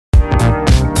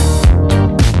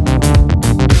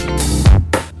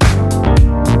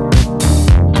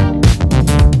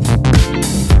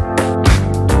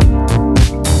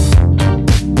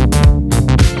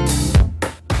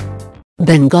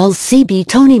Bengals CB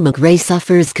Tony McRae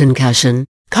suffers concussion,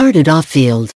 carted off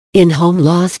field. In home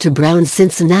loss to Browns,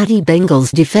 Cincinnati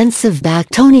Bengals defensive back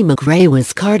Tony McRae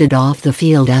was carted off the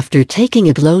field after taking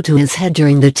a blow to his head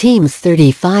during the team's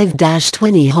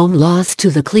 35-20 home loss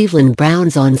to the Cleveland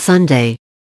Browns on Sunday.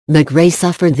 McRae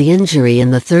suffered the injury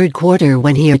in the third quarter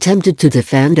when he attempted to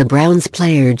defend a Browns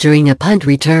player during a punt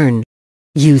return.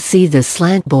 "You see the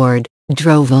slant board,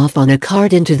 drove off on a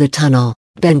cart into the tunnel,"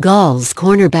 Bengals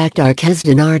cornerback Darqueze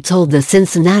Dennard told the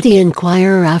Cincinnati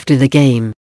Enquirer after the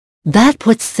game. "That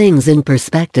puts things in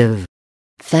perspective.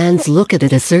 Fans look at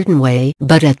it a certain way,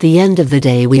 but at the end of the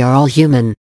day we are all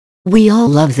human. We all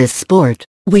love this sport,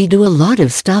 we do a lot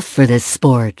of stuff for this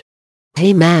sport.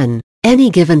 Hey man, any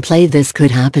given play this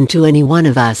could happen to any one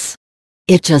of us.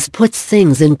 It just puts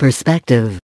things in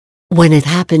perspective. When it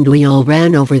happened we all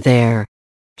ran over there.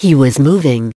 He was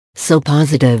moving, so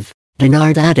positive,"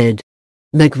 Dennard added.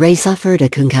 McRae suffered a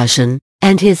concussion,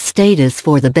 and his status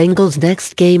for the Bengals'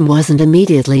 next game wasn't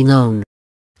immediately known.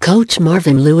 Coach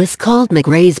Marvin Lewis called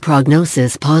McRae's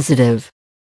prognosis positive.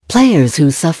 "Players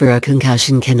who suffer a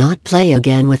concussion cannot play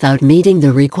again without meeting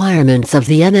the requirements of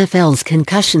the NFL's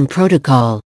concussion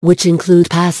protocol, which include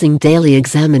passing daily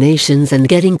examinations and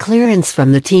getting clearance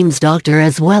from the team's doctor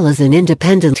as well as an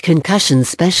independent concussion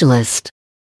specialist."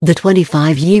 The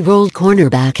 25-year-old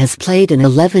cornerback has played in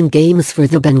 11 games for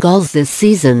the Bengals this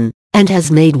season, and has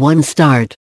made one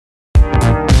start.